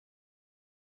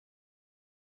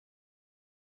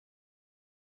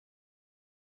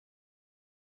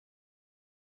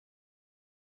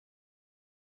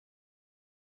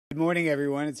Good morning,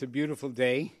 everyone. It's a beautiful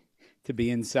day to be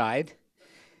inside.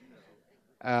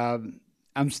 I'm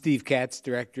Dr Katz,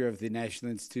 Director of the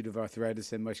National Institute of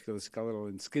Arthritis and Musculoskeletal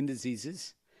and Skin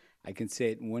Diseases. I can say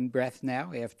it in one breath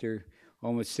now after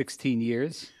almost 16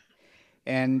 years.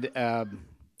 And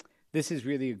this is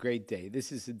really a great day.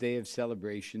 This is a day of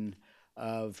celebration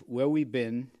of where we've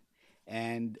been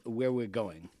and where we're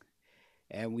going.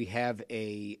 And we have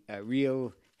a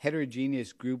real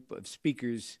heterogeneous group of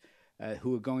speakers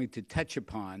who are going to touch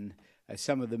upon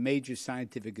some of the major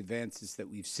scientific advances that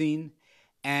we've seen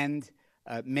and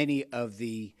many of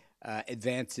the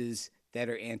advances that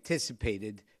are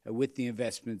anticipated with the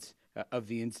investments of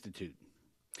the Institute.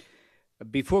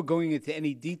 Before going into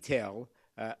any detail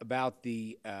about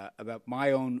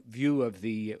my own view of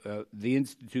the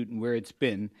Institute and where it's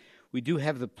been, we do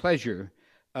have the pleasure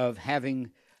of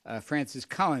having Francis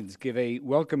Collins give a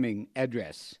welcoming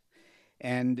address.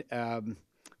 And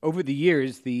over the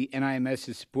years, the NIAMS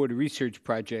has supported research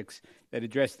projects that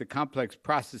address the complex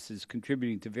processes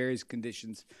contributing to various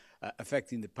conditions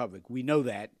affecting the public. We know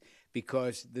that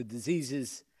because the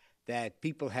diseases that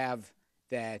people have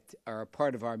that are a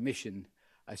part of our mission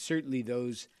are certainly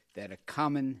those that are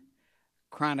common,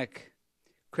 chronic,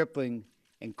 crippling,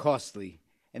 and costly.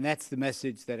 And that's the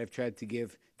message that I've tried to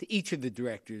give to each of the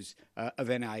directors of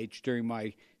NIH during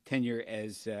my tenure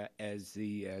as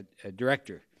the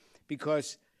director,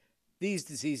 because these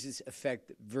diseases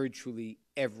affect virtually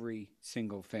every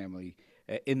single family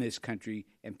in this country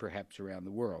and perhaps around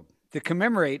the world. To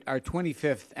commemorate our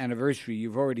 25th anniversary,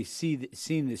 you've already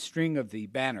seen the string of the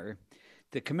banner.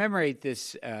 To commemorate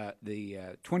this,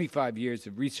 the 25 years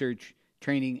of research,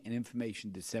 training, and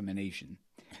information dissemination,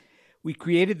 we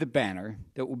created the banner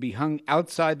that will be hung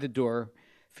outside the door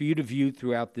for you to view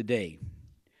throughout the day.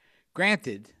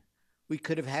 Granted, we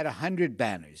could have had 100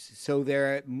 banners, so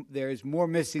there is more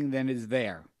missing than is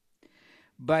there.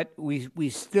 But we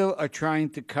still are trying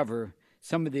to cover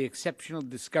some of the exceptional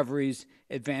discoveries,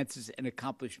 advances, and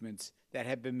accomplishments that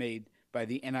have been made by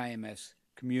the NIAMS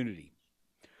community.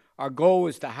 Our goal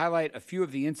was to highlight a few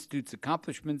of the Institute's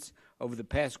accomplishments over the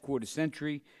past quarter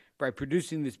century by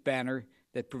producing this banner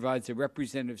that provides a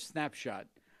representative snapshot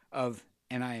of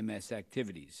NIAMS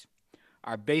activities.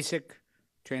 Our basic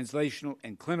translational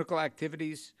and clinical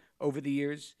activities over the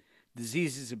years,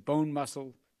 diseases of bone,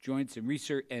 muscle, joints, and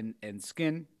research and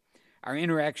skin, our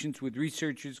interactions with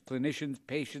researchers, clinicians,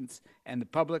 patients, and the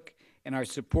public, and our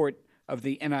support of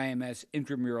the NIAMS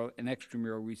intramural and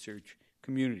extramural research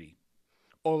community,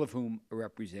 all of whom are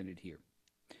represented here.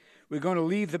 We're going to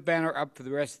leave the banner up for the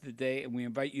rest of the day, and we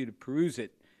invite you to peruse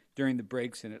it during the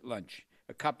breaks and at lunch.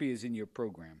 A copy is in your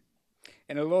program.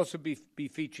 And it'll also be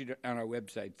featured on our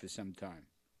website for some time.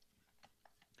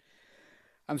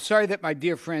 I'm sorry that my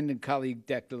dear friend and colleague,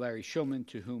 Dr. Larry Shulman,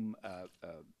 to whom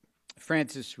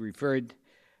Francis referred,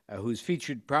 who's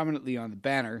featured prominently on the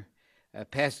banner,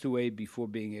 passed away before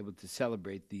being able to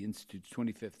celebrate the Institute's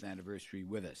 25th anniversary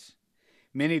with us.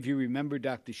 Many of you remember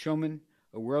Dr. Shulman,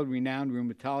 a world-renowned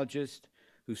rheumatologist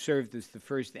who served as the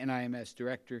first NIAMS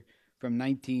Director from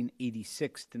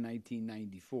 1986 to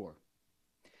 1994.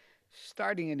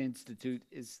 Starting an institute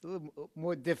is a little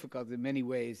more difficult in many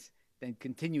ways than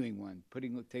continuing one,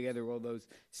 putting together all those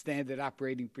standard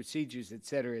operating procedures, et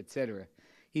cetera, et cetera.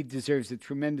 He deserves a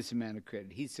tremendous amount of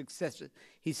credit.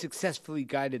 He successfully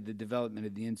guided the development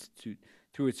of the Institute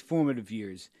through its formative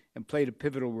years and played a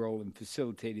pivotal role in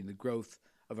facilitating the growth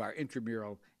of our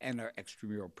intramural and our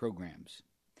extramural programs.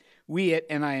 We at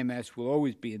NIAMS will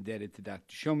always be indebted to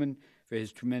Dr. Shulman for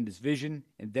his tremendous vision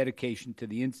and dedication to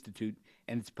the Institute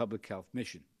and its public health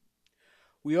mission.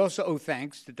 We also owe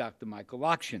thanks to Dr. Michael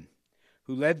Lockshin,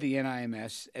 who led the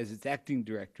NIAMS as its acting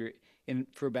director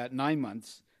for about 9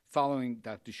 months following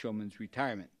Dr. Shulman's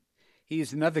retirement. He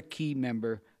is another key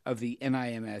member of the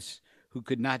NIAMS who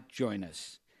could not join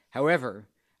us. However,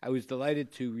 I was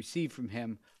delighted to receive from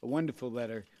him a wonderful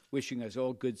letter wishing us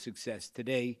all good success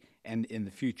today and in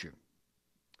the future.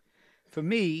 For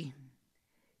me,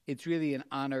 it's really an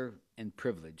honor and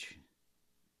privilege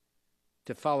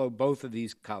to follow both of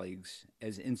these colleagues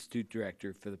as Institute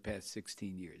Director for the past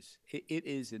 16 years. It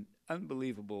is an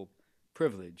unbelievable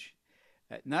privilege,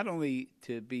 not only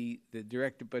to be the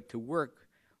director, but to work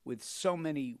with so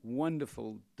many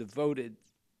wonderful, devoted,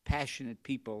 passionate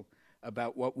people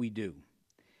about what we do.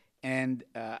 And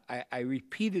I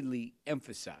repeatedly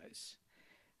emphasize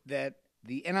that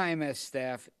the NIAMS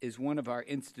staff is one of our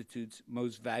Institute's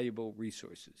most valuable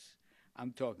resources.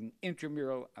 I'm talking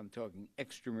intramural, I'm talking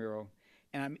extramural,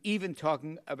 and I'm even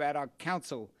talking about our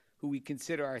council, who we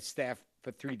consider our staff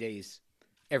for 3 days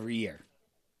every year.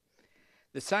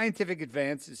 The scientific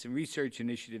advances and research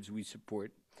initiatives we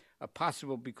support are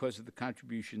possible because of the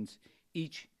contributions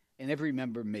each and every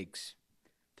member makes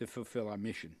to fulfill our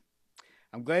mission.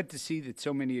 I'm glad to see that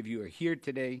so many of you are here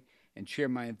today and share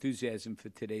my enthusiasm for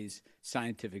today's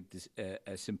scientific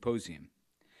symposium.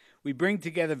 We bring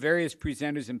together various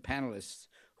presenters and panelists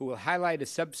who will highlight a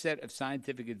subset of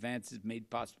scientific advances made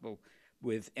possible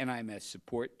with NIMS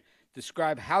support,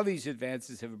 describe how these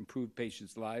advances have improved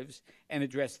patients' lives, and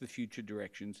address the future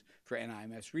directions for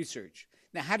NIMS research.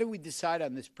 Now, how did we decide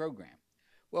on this program?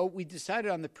 Well, we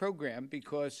decided on the program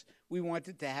because we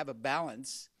wanted to have a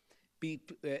balance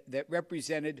that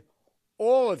represented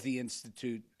all of the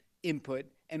Institute input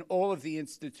and all of the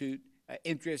Institute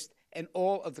interest and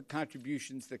all of the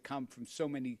contributions that come from so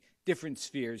many different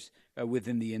spheres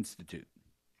within the Institute.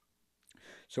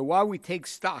 So while we take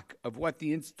stock of what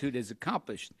the Institute has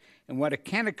accomplished and what it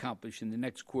can accomplish in the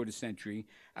next quarter century,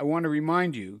 I want to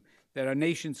remind you that our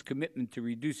nation's commitment to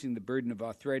reducing the burden of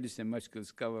arthritis and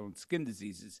musculoskeletal and skin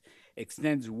diseases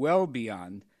extends well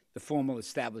beyond the formal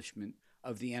establishment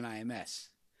of the NIMS.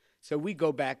 So we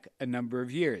go back a number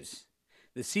of years.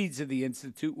 The seeds of the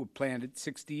Institute were planted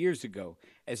 60 years ago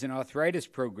as an arthritis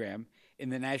program in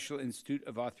the National Institute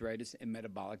of Arthritis and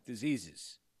Metabolic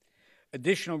Diseases.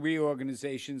 Additional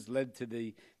reorganizations led to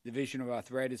the Division of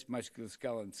Arthritis,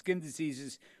 Musculoskeletal, and Skin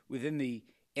Diseases within the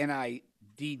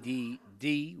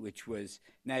NIDDD, which was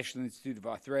National Institute of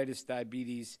Arthritis,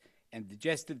 Diabetes, and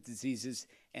Digestive Diseases.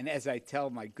 And as I tell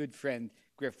my good friend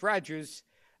Griff Rogers,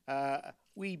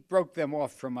 we broke them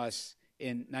off from us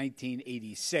in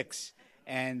 1986.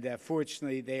 And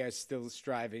fortunately, they are still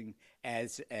thriving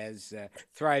as the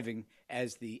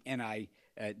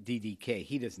NIDDK.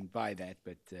 He doesn't buy that,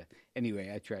 but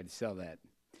anyway, I try to sell that.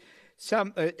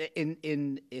 Some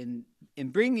in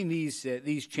bringing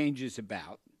these changes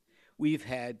about, we've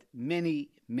had many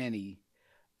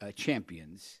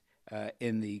champions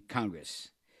in the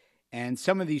Congress, and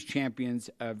some of these champions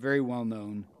are very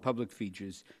well-known public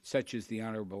figures, such as the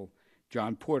Honorable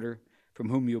John Porter, from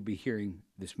whom you'll be hearing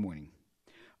this morning.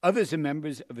 Others are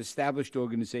members of established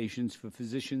organizations for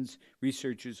physicians,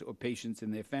 researchers, or patients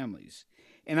and their families.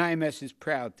 NIMS is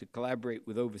proud to collaborate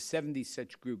with over 70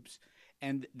 such groups,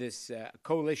 and this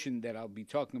coalition that I'll be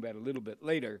talking about a little bit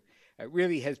later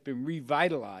really has been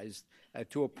revitalized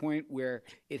to a point where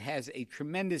it has a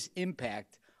tremendous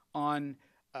impact on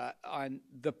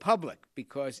the public,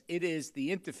 because it is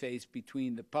the interface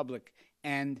between the public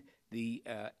and the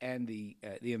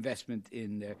investment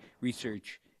in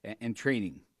research and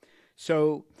training.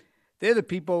 So they're the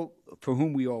people for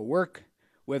whom we all work,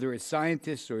 whether as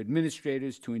scientists or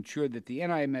administrators, to ensure that the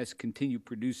NIMS continue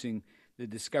producing the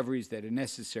discoveries that are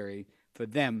necessary for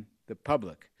them, the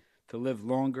public, to live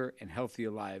longer and healthier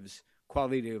lives,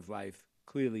 quality of life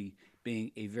clearly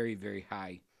being a very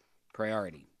high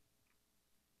priority.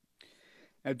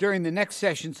 Now, during the next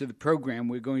sessions of the program,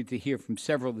 we're going to hear from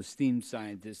several esteemed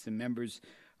scientists and members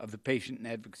of the patient and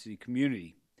advocacy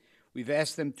community. We've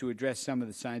asked them to address some of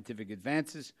the scientific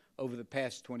advances over the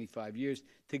past 25 years,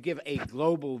 to give a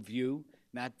global view,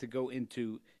 not to go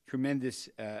into tremendous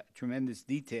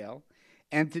detail,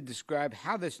 and to describe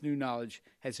how this new knowledge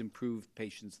has improved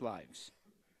patients' lives.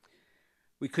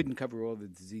 We couldn't cover all the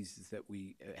diseases that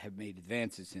we have made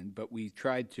advances in, but we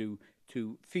tried to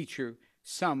feature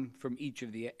some from each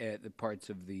of the parts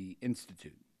of the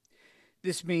Institute.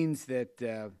 This means that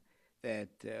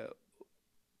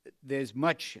there's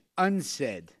much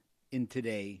unsaid in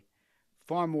today,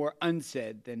 far more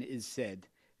unsaid than is said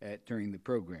during the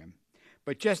program.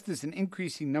 But just as an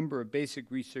increasing number of basic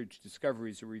research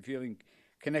discoveries are revealing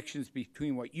connections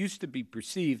between what used to be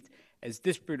perceived as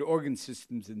disparate organ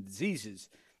systems and diseases,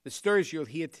 the stories you'll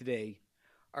hear today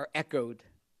are echoed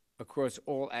across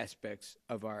all aspects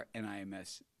of our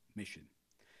NIMS mission.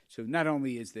 So not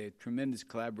only is there tremendous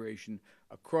collaboration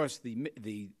across the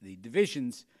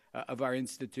divisions of our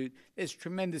institute, there's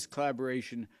tremendous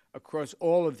collaboration across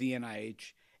all of the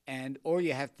NIH, and all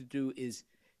you have to do is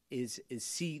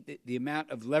see the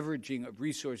amount of leveraging of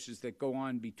resources that go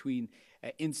on between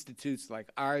institutes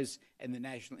like ours and the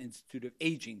National Institute of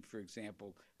Aging, for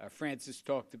example. Francis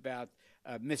talked about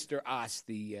Mr. Oss,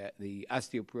 the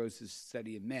osteoporosis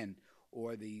study in men,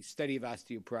 or the study of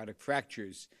osteoporotic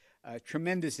fractures.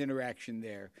 Tremendous interaction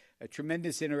there, a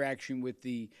tremendous interaction with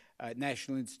the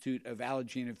National Institute of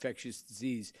Allergy and Infectious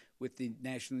Disease, with the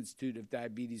National Institute of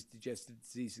Diabetes, Digestive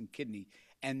Disease, and Kidney,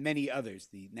 and many others,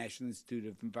 the National Institute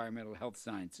of Environmental Health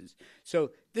Sciences.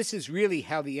 So this is really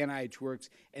how the NIH works,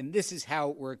 and this is how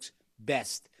it works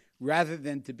best, rather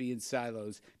than to be in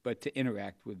silos, but to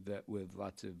interact with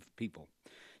lots of people.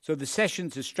 So the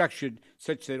sessions are structured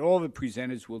such that all the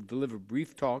presenters will deliver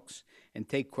brief talks and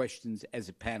take questions as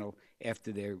a panel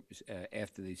after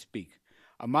they speak.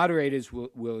 Our moderators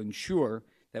will ensure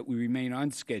that we remain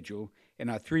on schedule,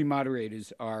 and our three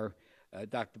moderators are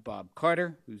Dr. Bob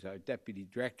Carter, who's our Deputy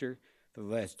Director for the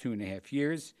last 2.5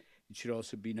 years. It should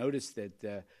also be noticed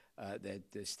that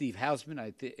Steve Hausman,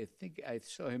 I think I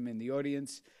saw him in the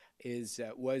audience,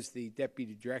 was the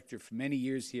Deputy Director for many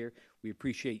years here. We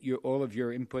appreciate all of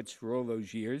your inputs for all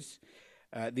those years.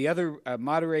 The other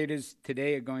moderators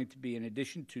today are going to be, in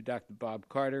addition to Dr. Bob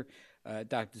Carter,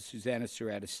 Dr. Susanna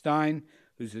Serrata-Stein,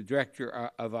 who's the Director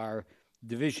of our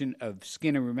Division of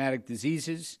Skin and Rheumatic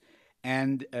Diseases,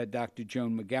 and Dr.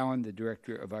 Joan McGowan, the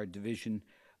Director of our Division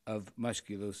of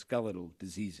Musculoskeletal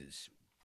Diseases.